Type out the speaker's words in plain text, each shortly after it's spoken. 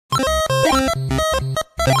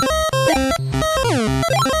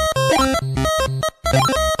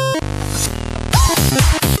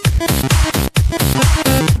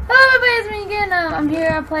I'm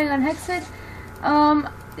here playing on Hexxit.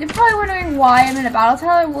 You're probably wondering why I'm in a battle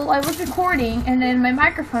tower. Well, I was recording and then my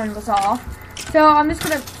microphone was off. So I'm just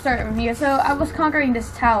gonna start from here. So I was conquering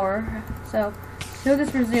this tower. So we'll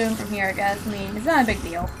just resume from here, I guess. I mean, it's not a big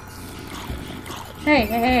deal.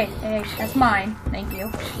 Hey, that's mine. Thank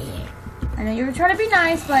you. I know you were trying to be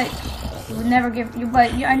nice, but you would never give you.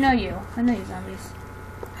 But I know you. I know you zombies.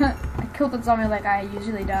 I killed the zombie like I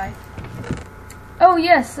usually die. Oh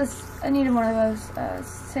yes, I needed one of those.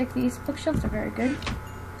 Let's take these bookshelves. They're very good.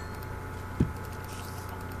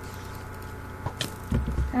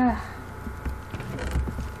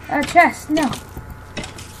 Chest. No.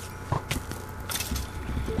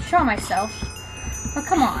 Show myself. Oh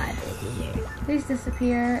come on. Please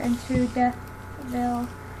disappear into Deathville.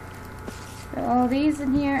 Put all these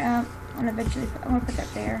in here. I'm gonna put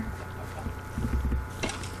that there.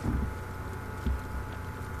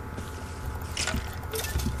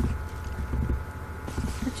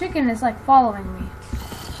 The chicken is like following me.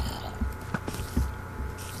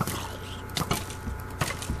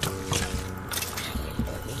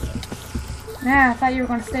 Nah, I thought you were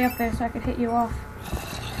gonna stay up there so I could hit you off.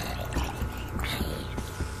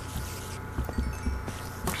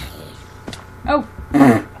 Oh,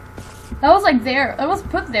 that was like there. That was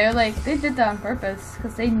put there. Like they did that on purpose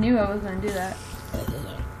because they knew I was gonna do that.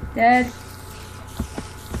 Dead.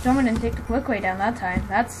 Someone didn't take the quick way down that time.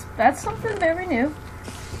 That's something very new.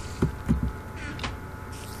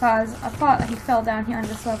 Cause I thought he fell down here on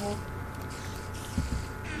this level.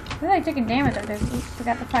 They're like taking damage out there. Oops,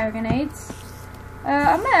 forgot the fire grenades.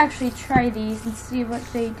 I might actually try these and see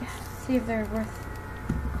if they're worth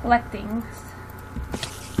collecting.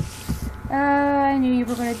 I knew you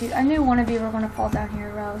were gonna do. I knew one of you were gonna fall down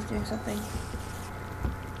here while I was doing something.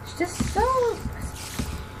 It's just so.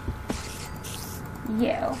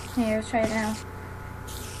 Yeah. Here, let's try it now.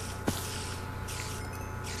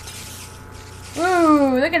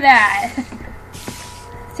 Ooh, look at that!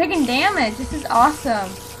 It's taking damage. This is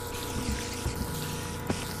awesome.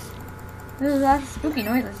 There's a lot of spooky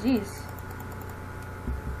noises. Jeez.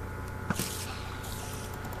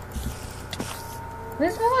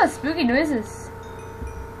 There's a lot of spooky noises.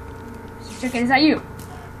 Chicken, is that you?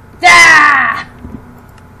 Ah!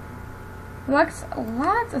 Lots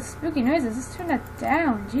of spooky noises. Let's turn that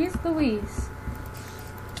down. Jeez Louise.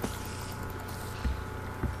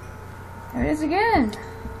 There it is again.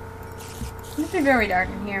 It must be very dark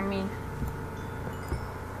in here. I mean.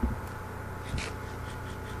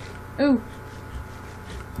 Ooh.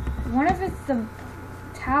 I wonder if it's the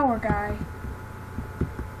tower guy.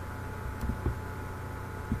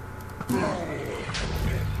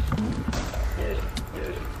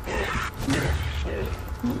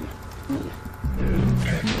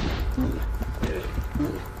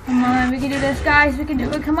 Come on, we can do this, guys. We can do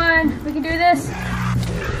it. Come on, we can do this.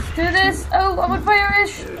 Let's do this. Oh, I'm on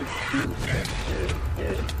fire-ish.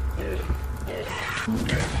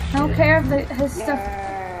 I don't care if his stuff.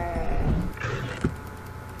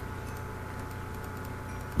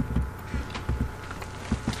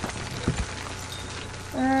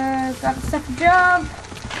 Got the second job.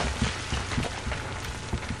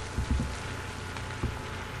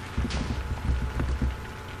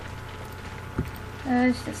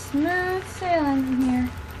 It's just smooth sailing in here.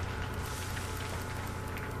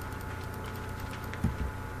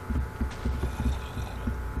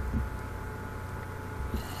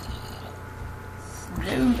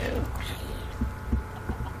 Smooth.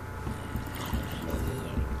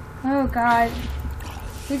 Oh God,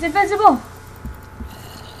 he's invincible.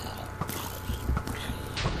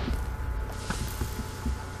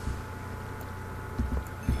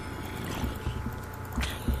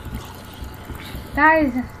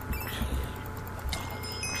 Guys,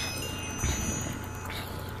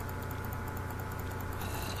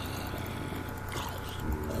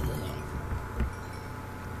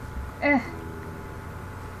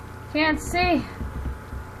 can't see.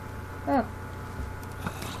 Oh.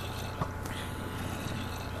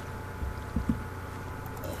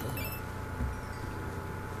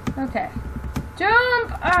 Okay.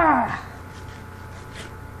 Jump! Ah!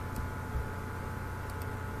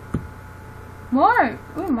 More!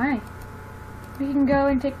 Oh my. We can go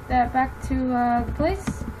and take that back to the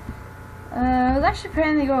place. I was actually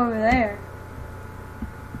planning to go over there.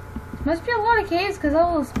 Must be a lot of caves because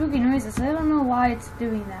all those spooky noises. I don't know why it's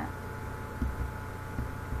doing that.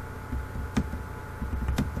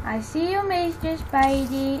 I see you, Mr.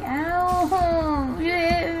 Spidey. Ow! You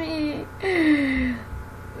hit me.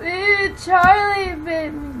 Charlie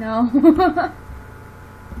bit me. No. Let's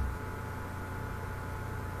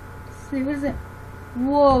see, what is it?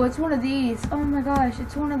 Whoa, it's one of these. Oh my gosh,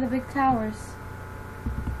 it's one of the big towers.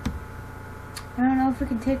 I don't know if we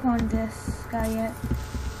can take on this guy yet.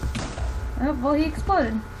 Oh, well, he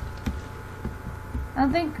exploded. I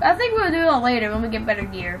think we'll do it later when we get better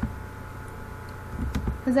gear.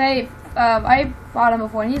 Cause I fought him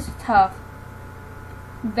before and he's tough.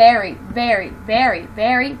 Very, very, very,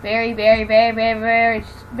 very, very, very, very, very, very,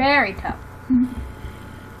 very tough.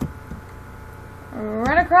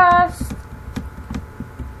 Run across.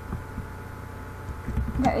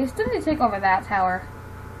 Okay, you still need to take over that tower.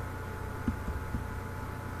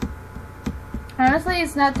 Honestly,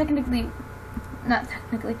 it's not technically,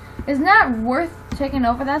 it's not worth taking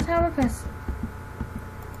over that tower because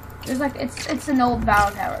there's like it's an old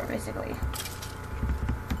battle tower basically.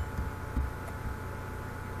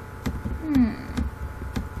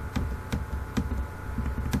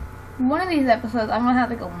 One of these episodes, I'm gonna have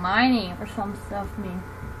to go mining for some stuff.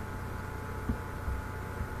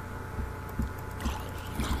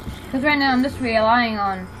 Because right now I'm just relying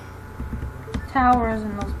on towers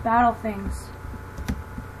and those battle things.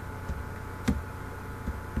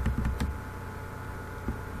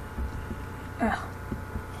 Ugh.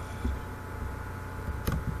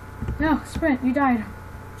 No, Sprint, you died.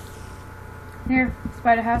 Here,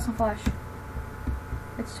 spider has some flesh.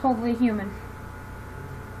 It's totally human.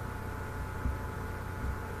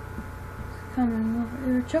 Coming over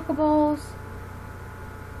here. Chocobos.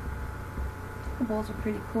 Chocobos are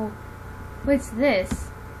pretty cool. What's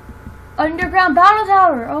this? Underground battle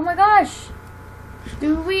tower! Oh my gosh!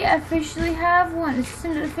 Do we officially have one? This is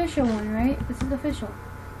an official one, right? This is official.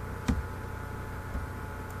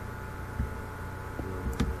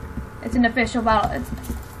 It's an official battle.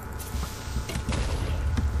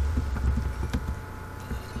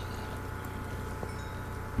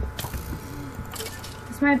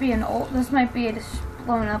 This might be an old. This might be a just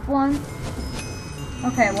blown up one.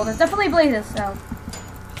 Okay, well, there's definitely blazes, so.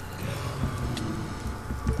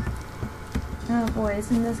 Oh boy,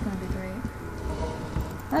 isn't this gonna be great?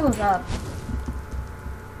 That goes up.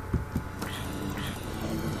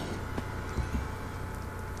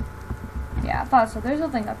 Yeah, I thought so. There's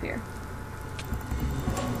nothing up here.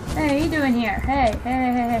 Hey, what are you doing here? Hey, hey,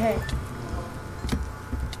 hey, hey, hey.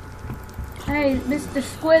 Hey, Mr.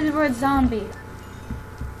 Squidward Zombie.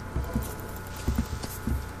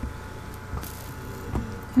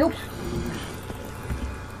 Nope.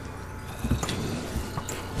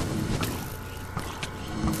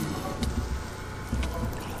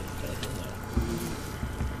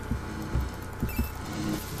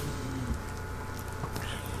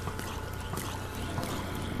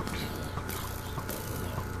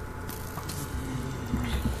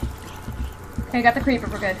 Okay, got the creeper,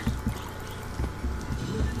 we're good.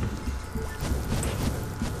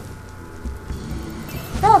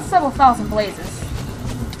 Oh, several thousand blazes.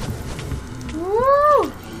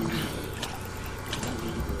 Woo!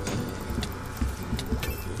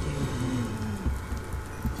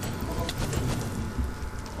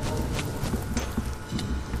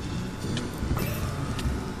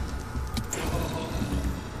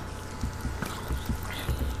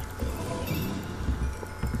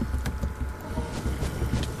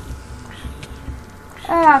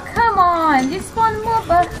 Ah, come on! You spawned more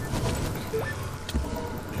bugs.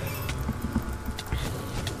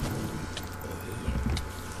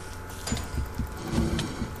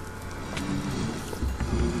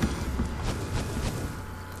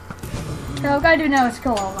 So what I gotta do now is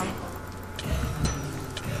kill all of them.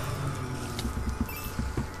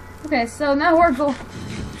 Okay, so now we're go.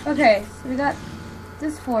 Okay, so we got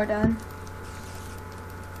this floor done.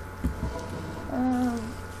 Oh,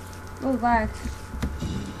 lag.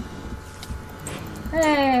 Hey,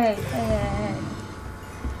 hey, hey.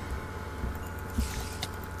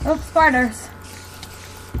 Oh, spiders.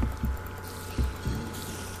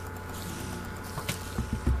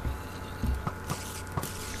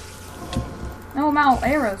 Oh, I'm out.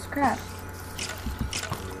 Arrows. Crap.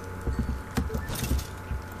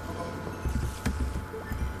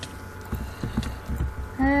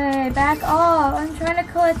 Hey, back off. I'm trying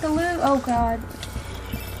to collect the loot. Oh, God.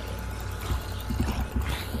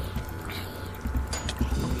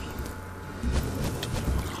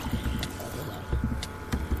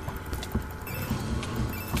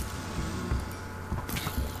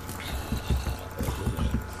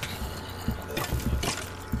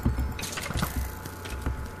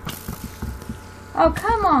 Oh,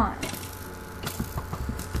 come on.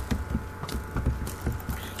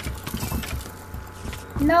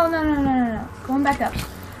 No. Going back up.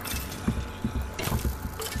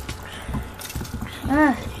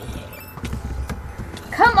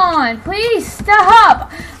 Come on, please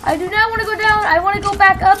stop! I do not want to go down. I want to go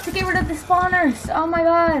back up to get rid of the spawners. Oh my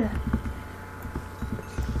god.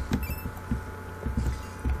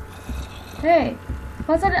 Hey,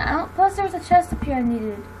 plus there was a chest up here I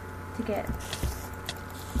needed to get.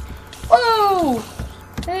 Whoa!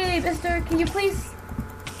 Hey, mister, can you please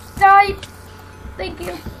die? Thank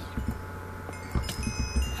you.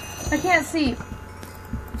 I can't see.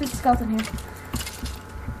 There's a skeleton here.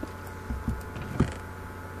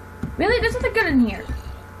 Really? There's nothing good in here.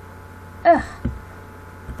 Ugh.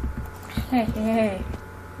 Hey.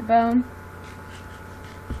 The bone.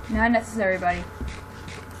 Not necessary, buddy.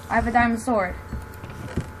 I have a diamond sword.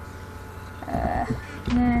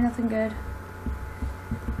 Nah, nothing good.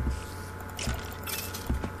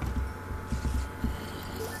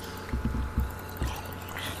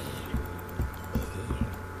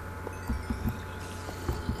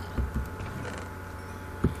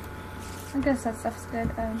 I guess that stuff's good.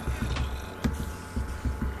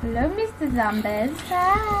 Hello, Mr. Zombies.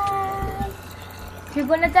 Hi. You're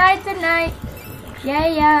gonna die tonight.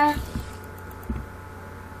 Yeah.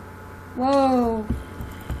 Whoa.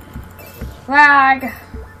 Lag.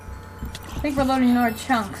 I think we're loading more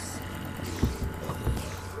chunks.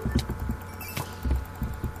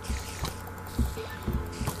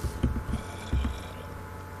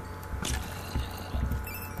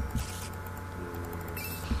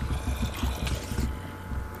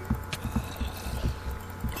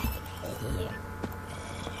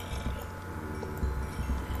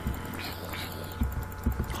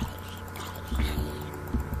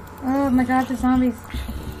 Oh my god, the zombies.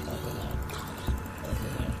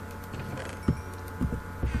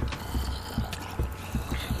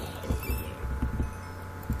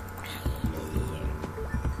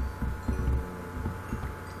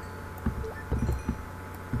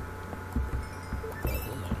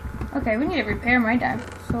 Okay, we need to repair my diamond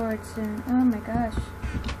sword soon. Oh my gosh.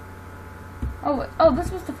 Oh,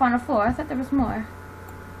 this was the final floor. I thought there was more.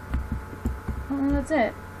 Oh, that's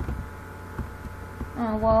it.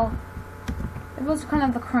 Oh, well, it was kind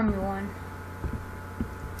of the crummy one.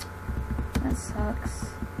 That sucks.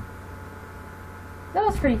 That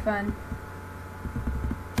was pretty fun.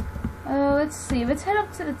 Let's see. Let's head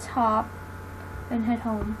up to the top and head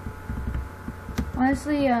home.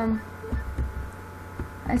 Honestly, I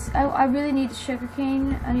really need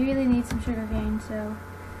sugarcane. I really need some sugarcane, so...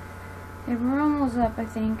 Okay, we're almost up, I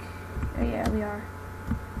think. Oh, yeah, we are.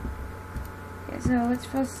 Okay, so let's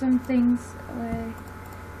throw some things away.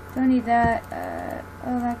 Don't need that.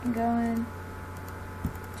 Oh, that can go in.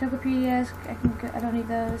 Encyclopedias, I don't need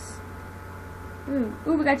those. Ooh,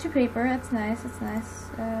 we got 2 paper. That's nice.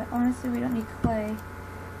 Honestly, we don't need clay.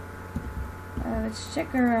 Let's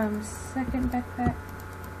check our second backpack.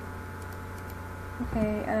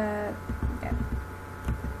 Okay. Yeah.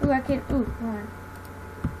 Ooh, come on.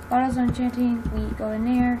 Bottles of enchanting. We go in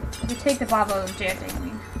there. We take the bottle of enchanting. I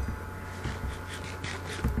mean.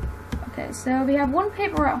 Okay, so we have 1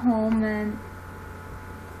 paper at home, and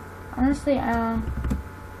honestly,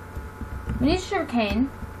 we need sugarcane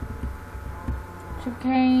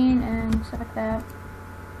and stuff like that.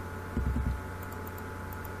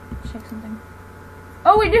 Check something.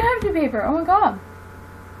 Oh, we do have 2 paper. Oh my god.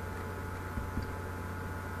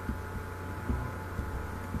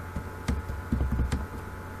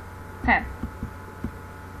 Okay.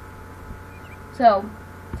 So,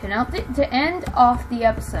 to end off the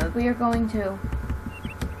episode, we are going to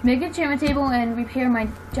make an enchantment table and repair my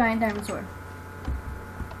giant diamond sword.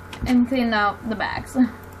 And clean out the bags. And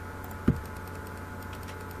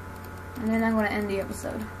then I'm going to end the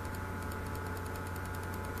episode.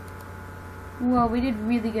 Whoa, we did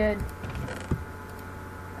really good.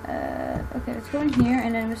 Okay, let's go in here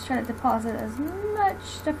and then let's try to deposit as much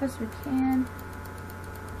stuff as we can.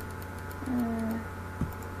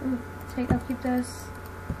 I'll keep those.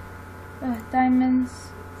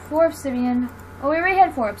 Diamonds. 4 obsidian. Oh, we already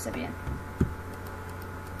had 4 obsidian.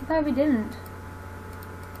 I thought we didn't.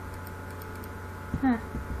 Huh.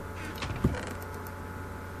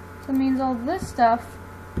 So it means all this stuff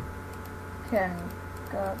can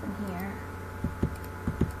go up in here.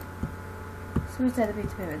 So we said a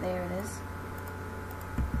piece of paper. There it is.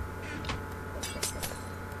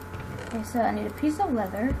 Okay, so I need a piece of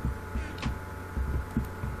leather.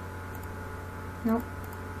 Nope.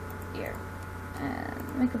 Here.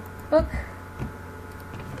 And make a book.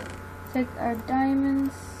 Take our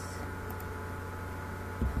diamonds.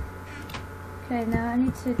 Okay, now I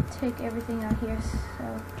need to take everything out here, so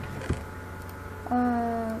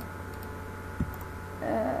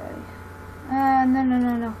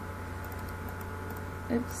no.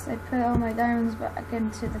 Oops, I put all my diamonds back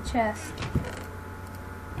into the chest.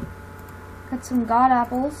 Got some god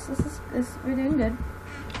apples. We're doing good.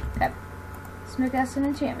 Okay. Let's make us an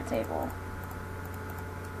enchantment table.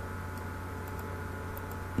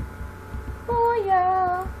 Oh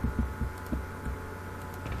yeah.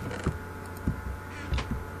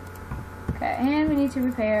 Okay, and we need to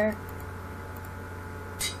repair.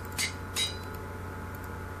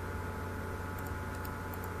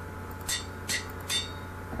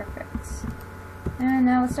 Perfect. And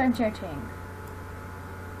now let's start enchanting.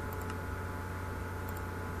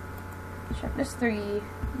 Sharpness 3.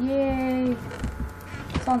 Yay!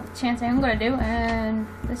 That's all the enchanting I'm gonna do, and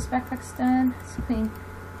this backpack's done. Let's clean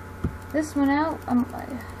this one out.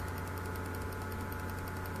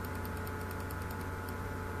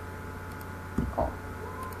 Cool.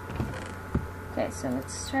 Okay, so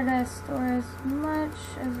let's try to store as much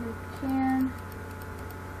as we can.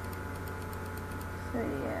 So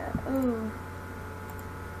yeah, ooh.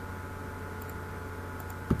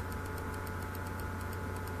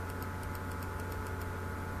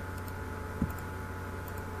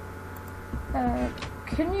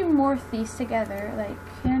 Can we morph these together? Like,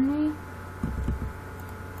 can we?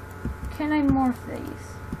 Can I morph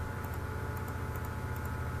these?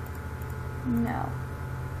 No.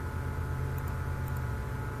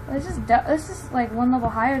 This is like one level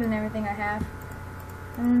higher than everything I have.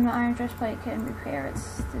 And the iron breastplate can repair it.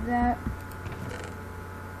 Let's do that.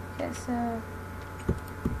 Okay, so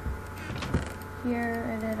here,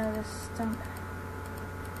 and then I'll just dump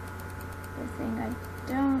everything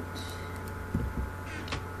I don't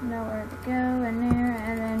know where to go in there,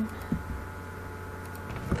 and then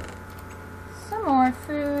some more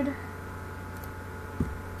food.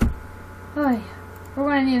 Oh yeah, we're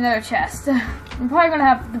gonna need another chest. I'm probably gonna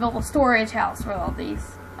have to build a storage house for all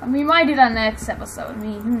these. We might do that in the next episode. I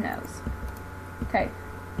mean, who knows? Okay.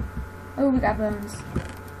 Oh, we got bones.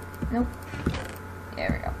 Nope. There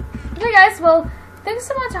we go. Okay, guys. Well, thanks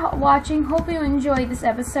so much for watching. Hope you enjoyed this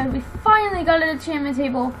episode. We finally got an enchantment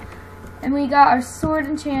table. And we got our sword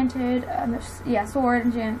enchanted. Yeah, sword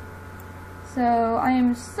enchant. So I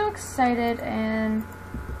am so excited, and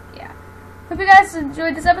yeah. Hope you guys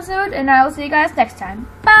enjoyed this episode, and I will see you guys next time.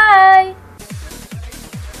 Bye!